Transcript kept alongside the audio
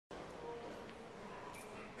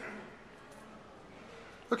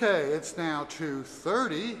Okay, it's now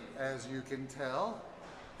 2:30, as you can tell.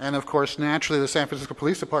 And of course, naturally, the San Francisco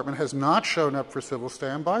Police Department has not shown up for civil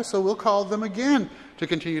standby, so we'll call them again to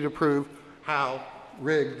continue to prove how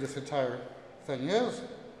rigged this entire thing is,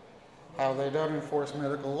 how they don't enforce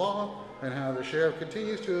medical law, and how the sheriff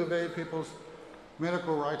continues to evade people's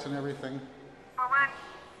medical rights and everything.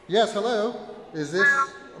 Yes, hello. Is this...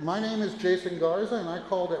 My name is Jason Garza, and I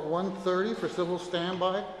called at 1:30 for civil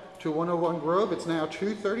standby to 101 Grove. It's now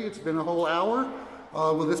 2:30. It's been a whole hour.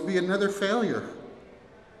 Will this be another failure?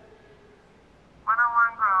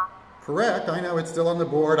 101 Grove. Correct. I know it's still on the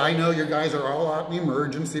board. I know you guys are all out in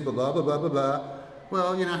emergency, blah, blah, blah, blah, blah.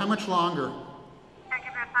 Well, you know, how much longer? Can't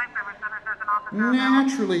give you a time frame as soon as there's an officer.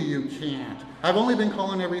 Naturally you can't. I've only been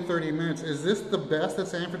calling every 30 minutes. Is this the best that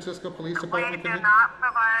San Francisco Police Department can do? We do not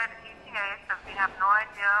provide ETAs because we have no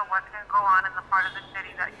idea what can go on in the part of the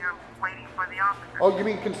city that you're waiting for the officer. Oh, you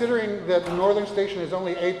mean considering that the Northern Station is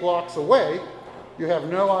only 8 blocks away, you have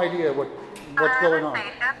no idea what's going on?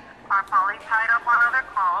 Stations are probably tied up on other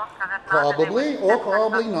calls because it's Probably, or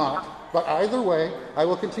probably not. But either way, I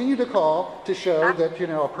will continue to call to show that, you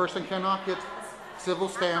know, a person cannot get civil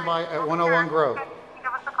standby at 101 Grove. Okay,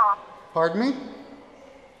 give us a call. Pardon me?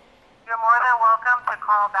 You're more than welcome to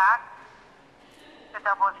call back to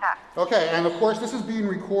double check. Okay, and of course this is being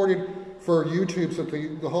recorded for YouTube so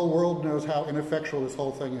the whole world knows how ineffectual this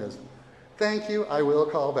whole thing is. Thank you. I will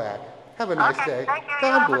call back. Have a nice day. Thank you. God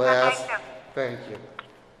You have a good day, bless. too. Thank you.